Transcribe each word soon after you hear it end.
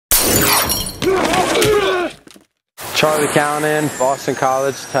Charlie Callinan, Boston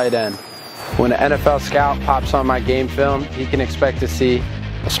College, tight end. When an NFL scout pops on my game film, he can expect to see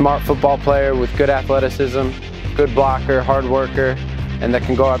a smart football player with good athleticism, good blocker, hard worker, and that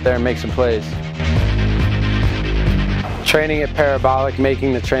can go out there and make some plays. Training at Parabolic,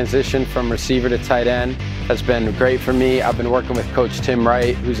 making the transition from receiver to tight end, has been great for me. I've been working with Coach Tim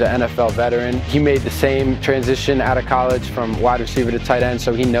Wright, who's an NFL veteran. He made the same transition out of college from wide receiver to tight end,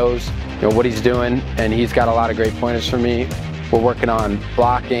 so he knows what he's doing, and he's got a lot of great pointers for me. We're working on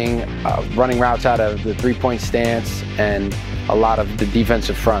blocking, running routes out of the three-point stance, and a lot of the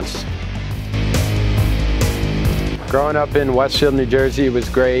defensive fronts. Growing up in Westfield, New Jersey was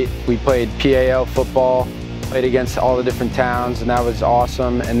great. We played PAL football, played against all the different towns, and that was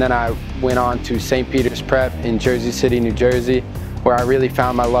awesome. And then I went on to St. Peter's Prep in Jersey City, New Jersey, where I really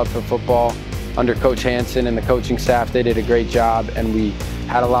found my love for football. Under Coach Hansen and the coaching staff, they did a great job, and we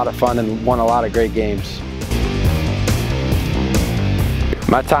had a lot of fun and won a lot of great games.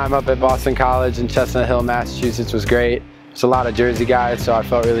 My time up at Boston College in Chestnut Hill, Massachusetts was great. There's a lot of Jersey guys, so I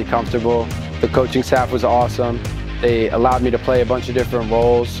felt really comfortable. The coaching staff was awesome. They allowed me to play a bunch of different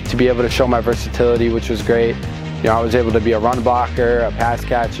roles, to be able to show my versatility, which was great. I was able to be a run blocker, a pass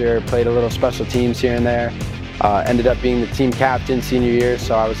catcher, played a little special teams here and there. Ended up being the team captain senior year,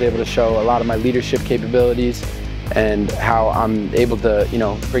 so I was able to show a lot of my leadership capabilities and how I'm able to,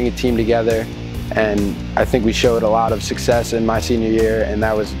 bring a team together. And I think we showed a lot of success in my senior year, and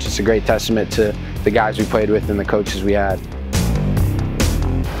that was just a great testament to the guys we played with and the coaches we had.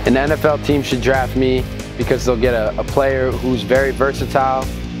 An NFL team should draft me because they'll get a player who's very versatile,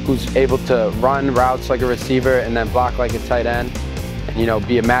 who's able to run routes like a receiver and then block like a tight end, and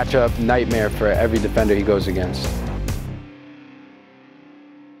be a matchup nightmare for every defender he goes against.